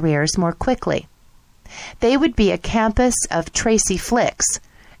own careers more quickly. They would be a campus of Tracy flicks,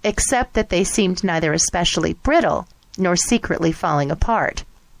 except that they seemed neither especially brittle nor secretly falling apart.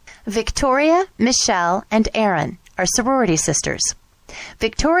 Victoria, Michelle, and Erin are sorority sisters.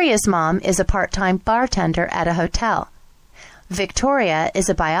 Victoria's mom is a part-time bartender at a hotel. Victoria is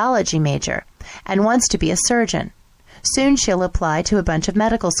a biology major and wants to be a surgeon. Soon she'll apply to a bunch of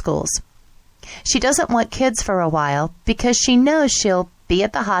medical schools. She doesn't want kids for a while because she knows she'll be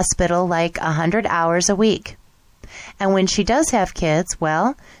at the hospital like 100 hours a week. And when she does have kids,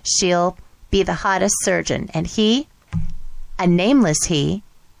 well, she'll be the hottest surgeon, and he, a nameless he,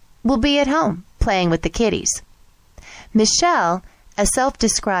 will be at home playing with the kiddies. Michelle, a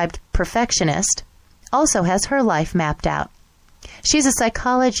self-described perfectionist, also has her life mapped out. She's a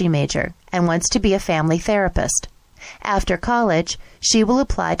psychology major and wants to be a family therapist. After college, she will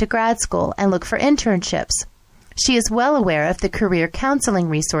apply to grad school and look for internships. She is well aware of the career counseling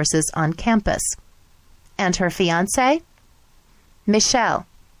resources on campus. And her fiancé? Michelle.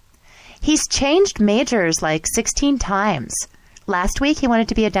 He's changed majors like 16 times. Last week he wanted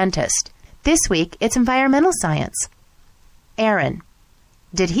to be a dentist. This week it's environmental science. Erin.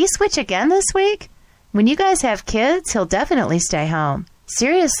 Did he switch again this week? When you guys have kids, he'll definitely stay home.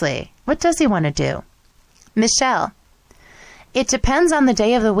 Seriously, what does he want to do? Michelle. It depends on the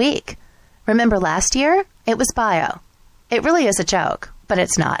day of the week. Remember last year? It was bio. It really is a joke, but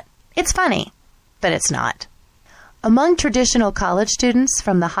it's not. It's funny, but it's not. Among traditional college students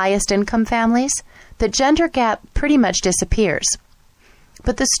from the highest income families, the gender gap pretty much disappears.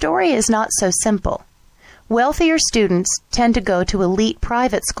 But the story is not so simple. Wealthier students tend to go to elite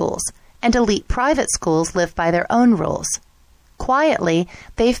private schools, and elite private schools live by their own rules. Quietly,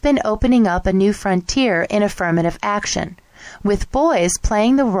 they've been opening up a new frontier in affirmative action, with boys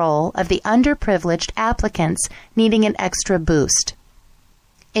playing the role of the underprivileged applicants needing an extra boost.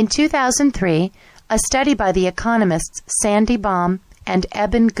 In 2003, a study by the economists Sandy Baum and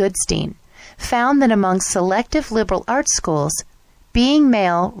Eben Goodstein found that among selective liberal arts schools, being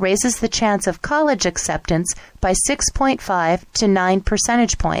male raises the chance of college acceptance by 6.5 to 9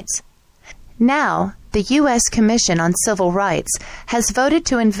 percentage points. Now, the U.S. Commission on Civil Rights has voted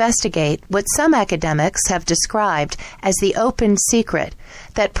to investigate what some academics have described as the open secret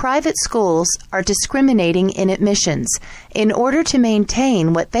that private schools are discriminating in admissions in order to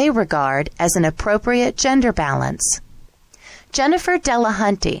maintain what they regard as an appropriate gender balance. Jennifer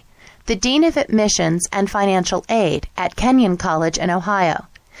Delahunty, the Dean of Admissions and Financial Aid at Kenyon College in Ohio,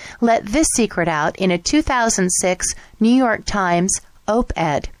 let this secret out in a 2006 New York Times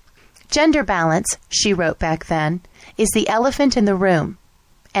op-ed. Gender balance, she wrote back then, is the elephant in the room.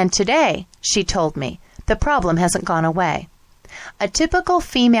 And today, she told me, the problem hasn't gone away. A typical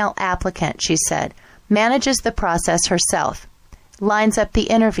female applicant, she said, manages the process herself, lines up the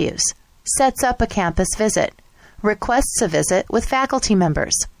interviews, sets up a campus visit, requests a visit with faculty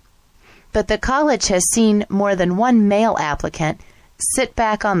members. But the college has seen more than one male applicant sit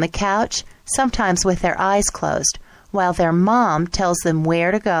back on the couch, sometimes with their eyes closed, while their mom tells them where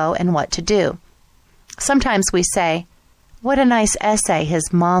to go and what to do. Sometimes we say, "What a nice essay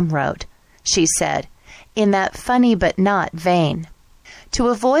his mom wrote," she said, in that funny but not vein. To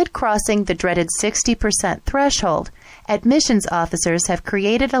avoid crossing the dreaded 60% threshold, admissions officers have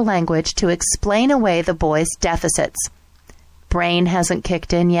created a language to explain away the boys' deficits. Brain hasn't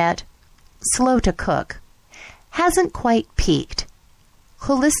kicked in yet. Slow to cook. Hasn't quite peaked.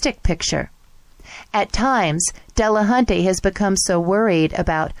 Holistic picture. At times, Delahunty has become so worried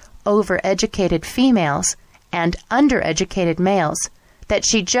about overeducated females and undereducated males that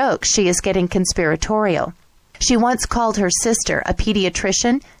she jokes she is getting conspiratorial. She once called her sister, a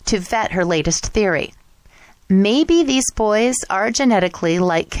pediatrician, to vet her latest theory. Maybe these boys are genetically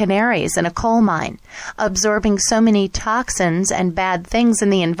like canaries in a coal mine, absorbing so many toxins and bad things in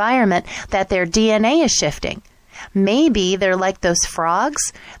the environment that their DNA is shifting. Maybe they're like those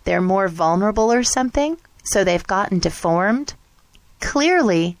frogs. They're more vulnerable or something, so they've gotten deformed.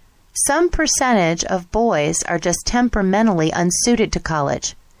 Clearly, some percentage of boys are just temperamentally unsuited to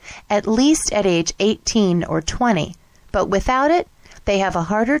college, at least at age 18 or 20, but without it, they have a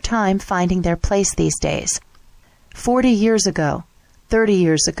harder time finding their place these days. 40 years ago, 30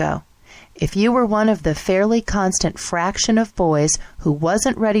 years ago, if you were one of the fairly constant fraction of boys who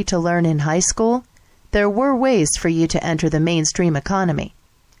wasn't ready to learn in high school, there were ways for you to enter the mainstream economy,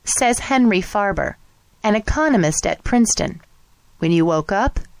 says Henry Farber, an economist at Princeton. When you woke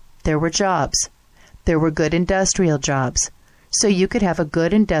up, there were jobs. There were good industrial jobs, so you could have a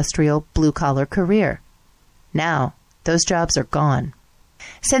good industrial blue-collar career. Now, those jobs are gone.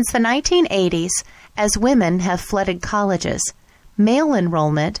 Since the 1980s, as women have flooded colleges, male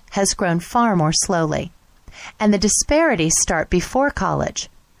enrollment has grown far more slowly, and the disparities start before college.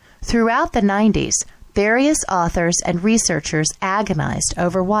 Throughout the 90s, various authors and researchers agonized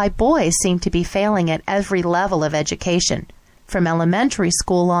over why boys seem to be failing at every level of education, from elementary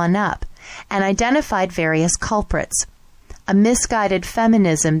school on up, and identified various culprits. A misguided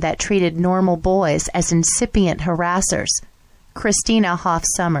feminism that treated normal boys as incipient harassers, Christina Hoff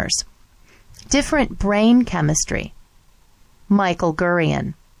Sommers. Different brain chemistry, Michael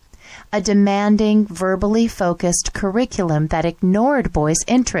Gurian. A demanding, verbally focused curriculum that ignored boys'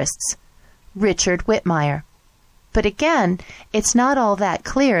 interests, Richard Whitmire. But again, it's not all that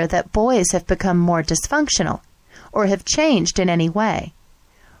clear that boys have become more dysfunctional or have changed in any way.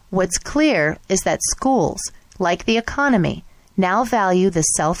 What's clear is that schools, like the economy, now value the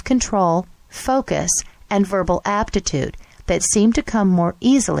self-control, focus, and verbal aptitude that seem to come more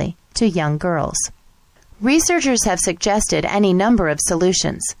easily to young girls. Researchers have suggested any number of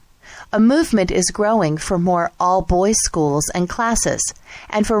solutions. A movement is growing for more all-boys schools and classes,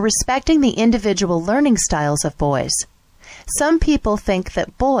 and for respecting the individual learning styles of boys. Some people think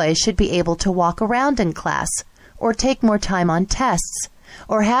that boys should be able to walk around in class, or take more time on tests,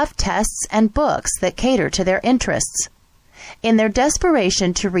 or have tests and books that cater to their interests. In their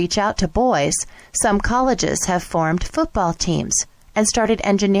desperation to reach out to boys, some colleges have formed football teams and started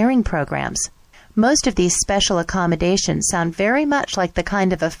engineering programs. Most of these special accommodations sound very much like the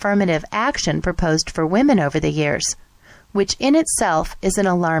kind of affirmative action proposed for women over the years, which in itself is an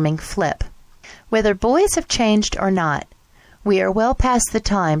alarming flip. Whether boys have changed or not, we are well past the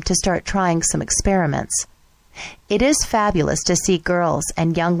time to start trying some experiments. It is fabulous to see girls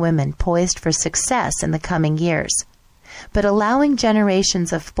and young women poised for success in the coming years. But allowing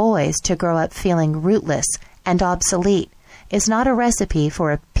generations of boys to grow up feeling rootless and obsolete is not a recipe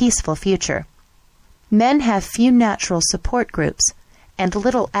for a peaceful future. Men have few natural support groups and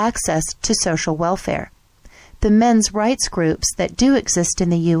little access to social welfare. The men's rights groups that do exist in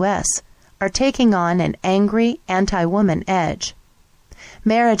the U.S. are taking on an angry, anti-woman edge.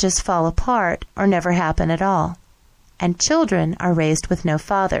 Marriages fall apart or never happen at all, and children are raised with no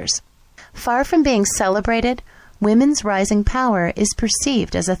fathers. Far from being celebrated, women's rising power is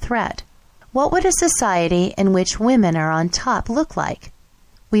perceived as a threat. What would a society in which women are on top look like?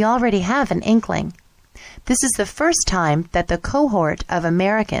 We already have an inkling. This is the first time that the cohort of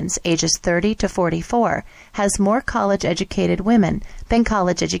Americans ages 30 to 44 has more college-educated women than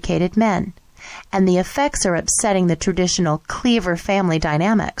college-educated men, and the effects are upsetting the traditional cleaver family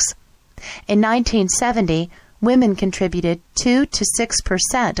dynamics. In 1970, women contributed 2 to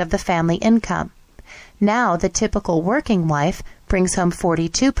 6% of the family income. Now the typical working wife brings home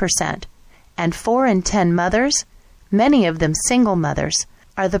 42%, and 4 in 10 mothers, many of them single mothers,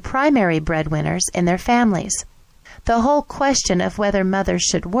 are the primary breadwinners in their families. The whole question of whether mothers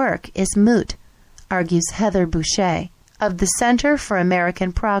should work is moot, argues Heather Boucher of the Center for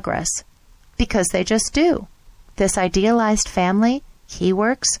American Progress, because they just do. This idealized family, he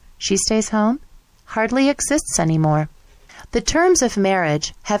works, she stays home, hardly exists anymore. The terms of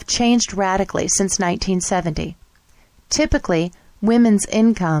marriage have changed radically since 1970. Typically, women's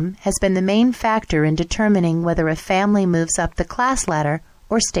income has been the main factor in determining whether a family moves up the class ladder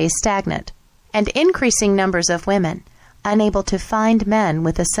or stays stagnant, and increasing numbers of women, unable to find men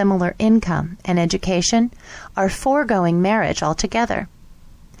with a similar income and education, are foregoing marriage altogether.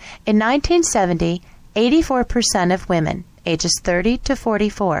 In 1970, 84% of women ages 30 to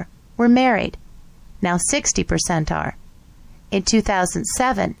 44 were married. Now 60% are. In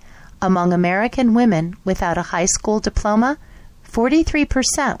 2007, among American women without a high school diploma,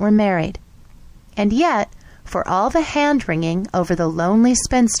 43% were married. And yet, for all the hand-wringing over the lonely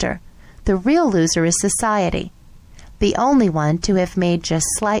spinster, the real loser is society. The only one to have made just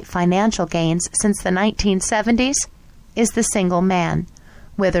slight financial gains since the 1970s is the single man,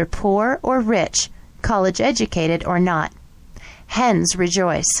 whether poor or rich, college-educated or not. Hens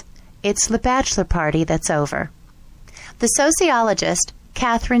rejoice. It's the bachelor party that's over. The sociologist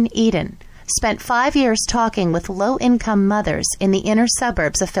Catherine Eden spent 5 years talking with low-income mothers in the inner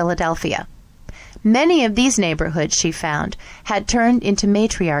suburbs of Philadelphia. Many of these neighborhoods, she found, had turned into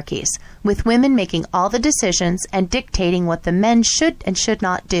matriarchies, with women making all the decisions and dictating what the men should and should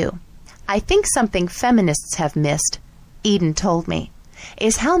not do. I think something feminists have missed, Eden told me,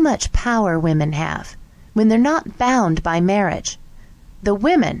 is how much power women have when they're not bound by marriage. The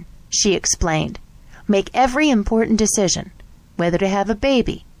women, she explained, make every important decision, whether to have a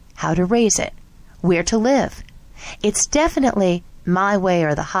baby, how to raise it, where to live. It's definitely my way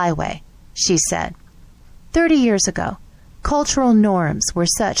or the highway, she said. 30 years ago, cultural norms were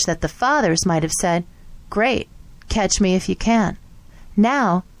such that the fathers might have said, "Great, catch me if you can."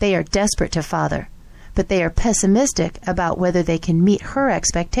 Now they are desperate to father, but they are pessimistic about whether they can meet her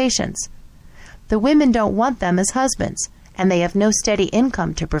expectations. The women don't want them as husbands, and they have no steady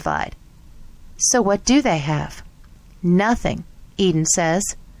income to provide. So what do they have? Nothing, Eden says.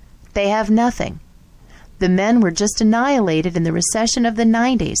 They have nothing. The men were just annihilated in the recession of the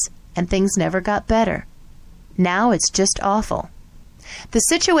 90s, and things never got better. Now it's just awful. The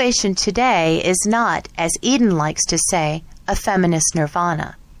situation today is not, as Eden likes to say, a feminist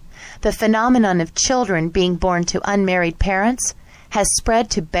nirvana. The phenomenon of children being born to unmarried parents has spread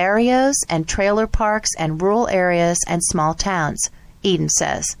to barrios and trailer parks and rural areas and small towns, Eden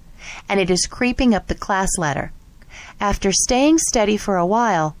says, and it is creeping up the class ladder. After staying steady for a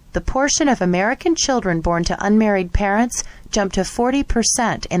while, the portion of American children born to unmarried parents jumped to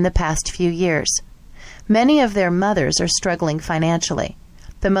 40% in the past few years. Many of their mothers are struggling financially.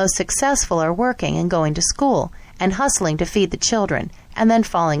 The most successful are working and going to school and hustling to feed the children and then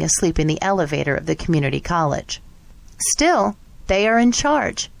falling asleep in the elevator of the community college. Still, they are in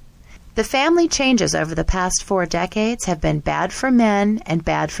charge. The family changes over the past 4 decades have been bad for men and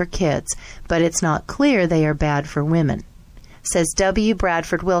bad for kids, but it's not clear they are bad for women, says W.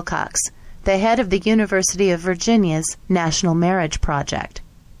 Bradford Wilcox, the head of the University of Virginia's National Marriage Project.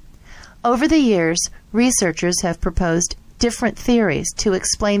 Over the years, researchers have proposed different theories to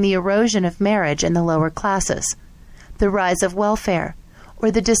explain the erosion of marriage in the lower classes, the rise of welfare,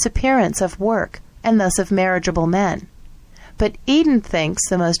 or the disappearance of work and thus of marriageable men. But Eden thinks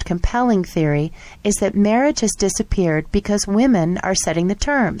the most compelling theory is that marriage has disappeared because women are setting the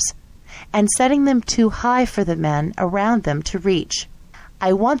terms, and setting them too high for the men around them to reach.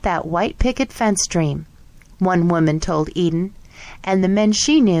 "I want that white picket fence dream," one woman told Eden, and the men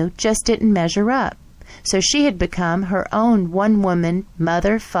she knew just didn't measure up. So she had become her own one-woman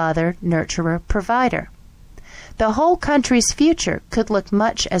mother, father, nurturer, provider. The whole country's future could look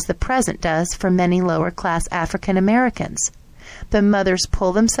much as the present does for many lower-class African Americans. The mothers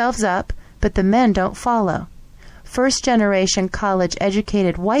pull themselves up, but the men don't follow. First-generation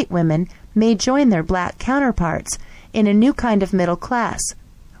college-educated white women may join their black counterparts in a new kind of middle class,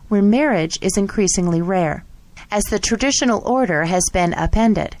 where marriage is increasingly rare. As the traditional order has been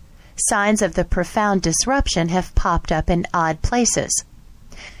upended, signs of the profound disruption have popped up in odd places.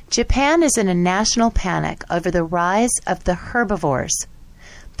 Japan is in a national panic over the rise of the herbivores,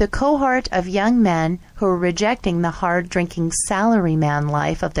 the cohort of young men who are rejecting the hard-drinking salaryman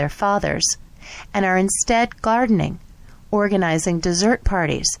life of their fathers and are instead gardening, organizing dessert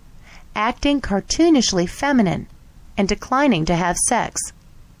parties, acting cartoonishly feminine, and declining to have sex.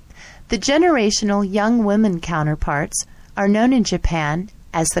 The generational young women counterparts are known in Japan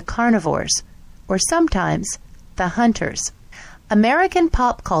as the carnivores, or sometimes the hunters. American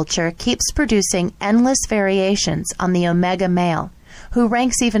pop culture keeps producing endless variations on the omega male, who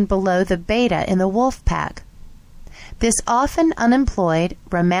ranks even below the beta in the wolf pack. This often unemployed,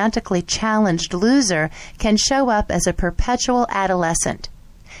 romantically challenged loser can show up as a perpetual adolescent,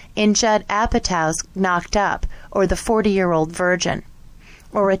 in Judd Apatow's Knocked Up or The 40-Year-Old Virgin,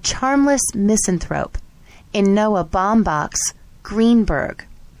 or a charmless misanthrope in Noah Baumbach's Greenberg,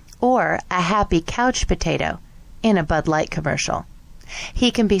 or a happy couch potato in a Bud Light commercial. He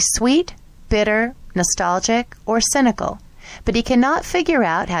can be sweet, bitter, nostalgic, or cynical, but he cannot figure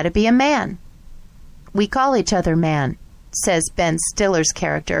out how to be a man. "We call each other man," says Ben Stiller's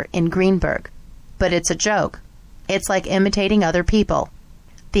character in Greenberg, "but it's a joke. It's like imitating other people."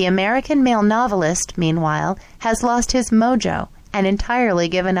 The American male novelist, meanwhile, has lost his mojo and entirely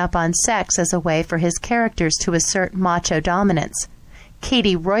given up on sex as a way for his characters to assert macho dominance.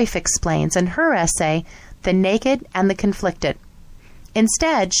 Katie Royf explains in her essay, The Naked and the Conflicted.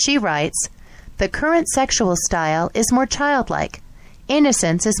 Instead, she writes, "The current sexual style is more childlike.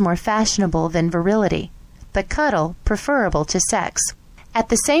 Innocence is more fashionable than virility. The cuddle preferable to sex." At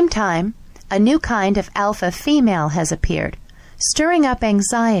the same time, a new kind of alpha female has appeared, stirring up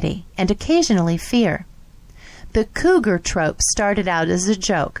anxiety and occasionally fear. The cougar trope started out as a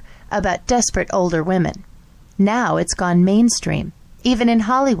joke about desperate older women. Now it's gone mainstream, even in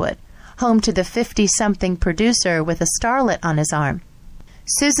Hollywood, home to the 50-something producer with a starlet on his arm.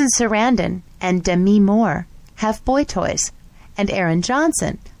 Susan Sarandon and Demi Moore have boy toys, and Aaron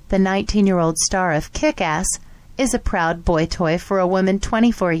Johnson, the 19-year-old star of Kick-Ass, is a proud boy toy for a woman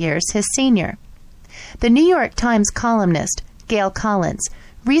 24 years his senior. The New York Times columnist Gail Collins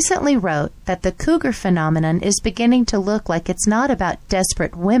recently wrote that the cougar phenomenon is beginning to look like it's not about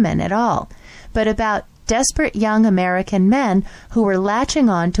desperate women at all, but about desperate young American men who are latching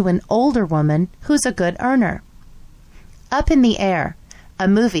on to an older woman who's a good earner. Up in the Air, a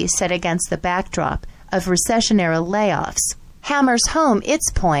movie set against the backdrop of recession-era layoffs, hammers home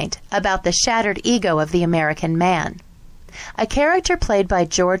its point about the shattered ego of the American man. A character played by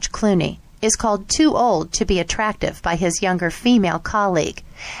George Clooney is called too old to be attractive by his younger female colleague,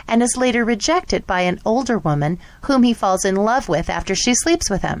 and is later rejected by an older woman whom he falls in love with after she sleeps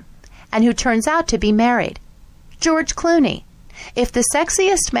with him, and who turns out to be married. George Clooney. If the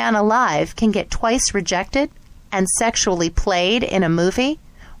sexiest man alive can get twice rejected and sexually played in a movie,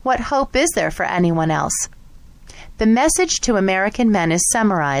 what hope is there for anyone else? The message to American men is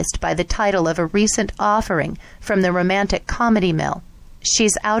summarized by the title of a recent offering from the romantic comedy mill,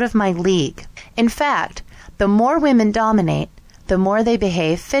 She's Out of My League. In fact, the more women dominate, the more they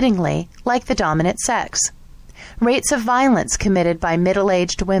behave fittingly like the dominant sex. Rates of violence committed by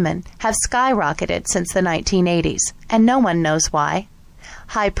middle-aged women have skyrocketed since the 1980s, and no one knows why.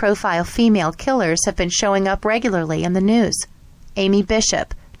 High-profile female killers have been showing up regularly in the news. Amy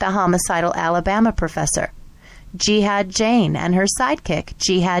Bishop, the homicidal Alabama professor. Jihad Jane and her sidekick,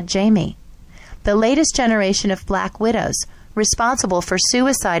 Jihad Jamie. The latest generation of black widows, responsible for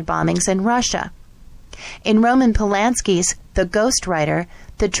suicide bombings in Russia. In Roman Polanski's The ghostwriter,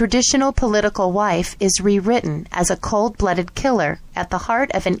 the traditional political wife, is rewritten as a cold-blooded killer at the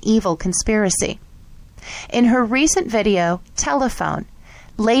heart of an evil conspiracy. In her recent video, Telephone,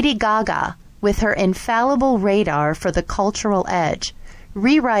 Lady Gaga, with her infallible radar for the cultural edge,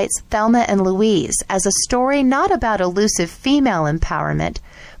 rewrites Thelma and Louise as a story not about elusive female empowerment,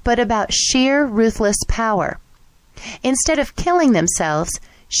 but about sheer ruthless power. Instead of killing themselves,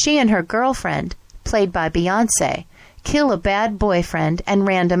 she and her girlfriend, played by Beyoncé, kill a bad boyfriend and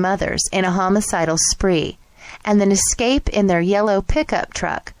random others in a homicidal spree, and then escape in their yellow pickup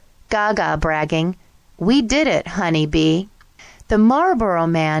truck, Gaga bragging, "We did it, honey bee." The Marlboro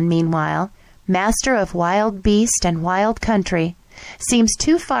Man, meanwhile, master of wild beast and wild country, seems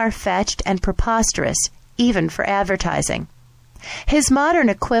too far-fetched and preposterous even for advertising. His modern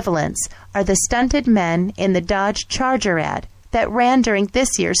equivalents are the stunted men in the Dodge Charger ad that ran during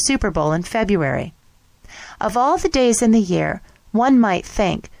this year's Super Bowl in February. Of all the days in the year, one might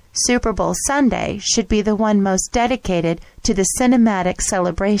think Super Bowl Sunday should be the one most dedicated to the cinematic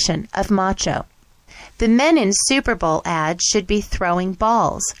celebration of macho. The men in Super Bowl ads should be throwing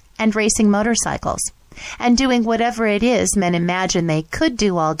balls and racing motorcycles and doing whatever it is men imagine they could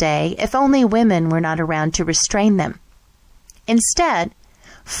do all day if only women were not around to restrain them. Instead,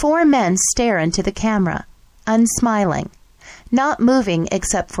 4 men stare into the camera, unsmiling, not moving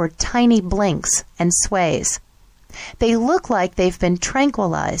except for tiny blinks and sways. They look like they've been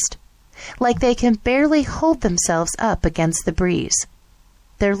tranquilized, like they can barely hold themselves up against the breeze.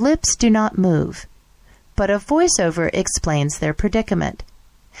 Their lips do not move, but a voiceover explains their predicament,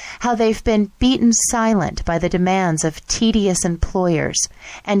 how they've been beaten silent by the demands of tedious employers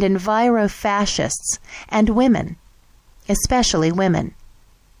and enviro-fascists and women, especially women.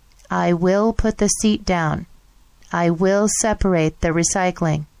 I will put the seat down. I will separate the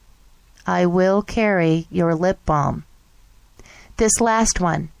recycling. I will carry your lip balm. This last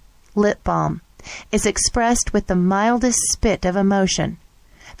one, lip balm, is expressed with the mildest spit of emotion,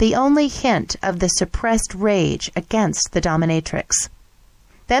 the only hint of the suppressed rage against the dominatrix.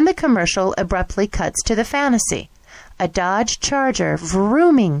 Then the commercial abruptly cuts to the fantasy, a Dodge Charger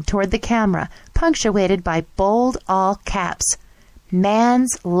vrooming toward the camera, punctuated by bold all caps,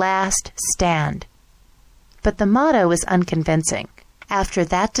 "Man's Last Stand." But the motto is unconvincing. After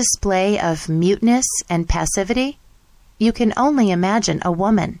that display of muteness and passivity, you can only imagine a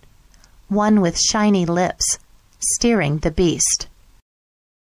woman, one with shiny lips, steering the beast.